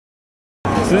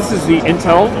So this is the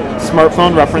Intel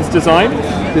smartphone reference design.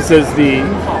 This is the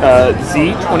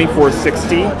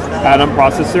Z2460 Atom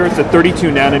processor. It's a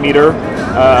 32 nanometer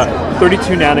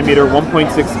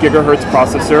 1.6 gigahertz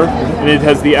processor, and it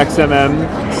has the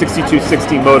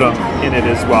XMM6260 modem in it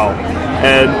as well.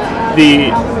 And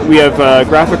we have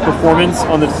graphic performance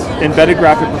on this, embedded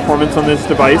graphic performance on this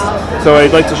device. So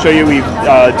I'd like to show you, we've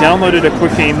downloaded a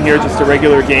quick game here, just a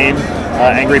regular game,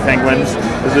 Angry Penguins,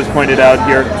 as was pointed out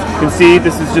here. You can see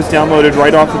this is just downloaded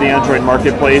right off of the Android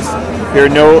marketplace. There are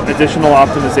no additional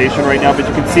optimization right now, but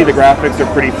you can see the graphics are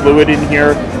pretty fluid in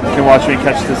here. You can watch me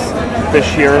catch this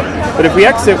fish here. But if we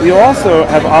exit, we also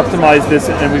have optimized this,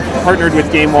 and we've partnered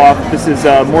with GameLoft. This is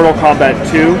Mortal Kombat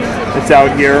 2. It's out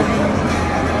here.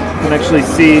 You can actually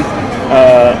see,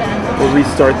 we'll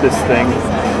restart this thing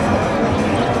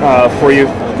for you.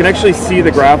 You can actually see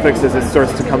the graphics as it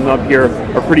starts to come up here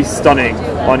are pretty stunning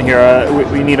on here.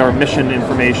 We need our mission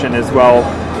information as well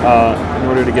in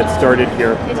order to get started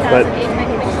here. But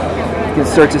you can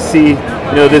start to see,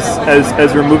 this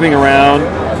as we're moving around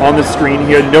on the screen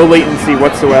here. No latency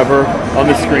whatsoever on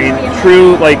the screen.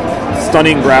 True,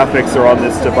 stunning graphics are on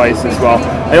this device as well.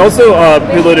 I also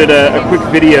preloaded a quick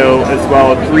video as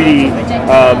well, a 3D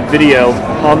video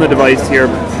on the device here.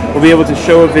 We'll be able to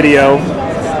show a video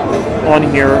on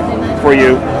here for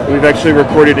you. We've actually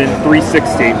recorded in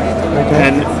 360,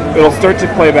 and it'll start to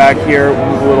play back here. We'll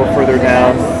move a little further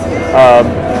down.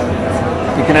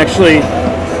 You can actually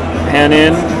pan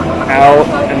in, out,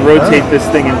 and rotate this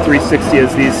thing in 360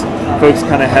 as these folks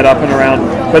kind of head up and around.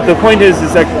 But the point is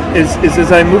that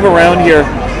as I move around here,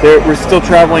 we're still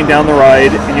traveling down the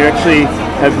ride, and you actually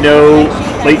have no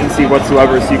latency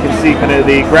whatsoever. So you can see kind of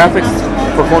the graphics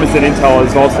performance that Intel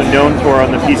is also known for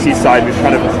on the PC side. We've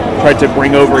kind of tried to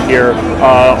bring over here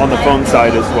on the phone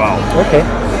side as well. Okay.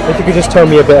 If you could just tell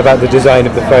me a bit about the design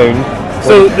of the phone.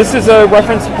 So this is a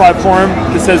reference platform.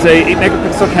 This has a 8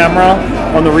 megapixel camera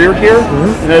on the rear here.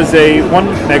 It has a 1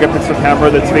 megapixel camera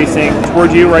that's facing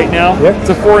toward you right now. It's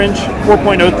a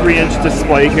 4.03 inch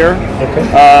display here.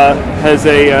 Has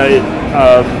a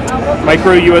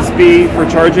micro USB for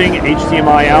charging,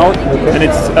 HDMI out, and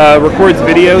it records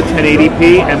video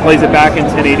 1080p and plays it back in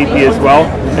 1080p as well.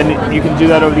 And you can do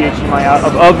that over the HDMI out.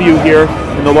 Above you here,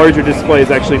 in the larger display, is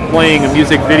actually playing a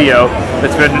music video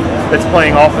that's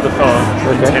playing off of the phone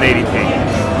in 1080p.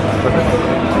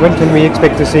 When can we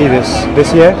expect to see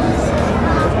this year?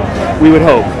 We would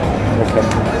hope.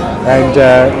 And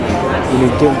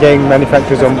getting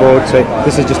manufacturers on board, so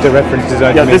this is just a reference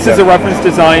design? Yeah, this is a reference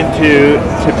design to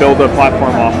build a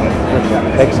platform off of.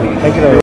 Excellent. Thank you very much.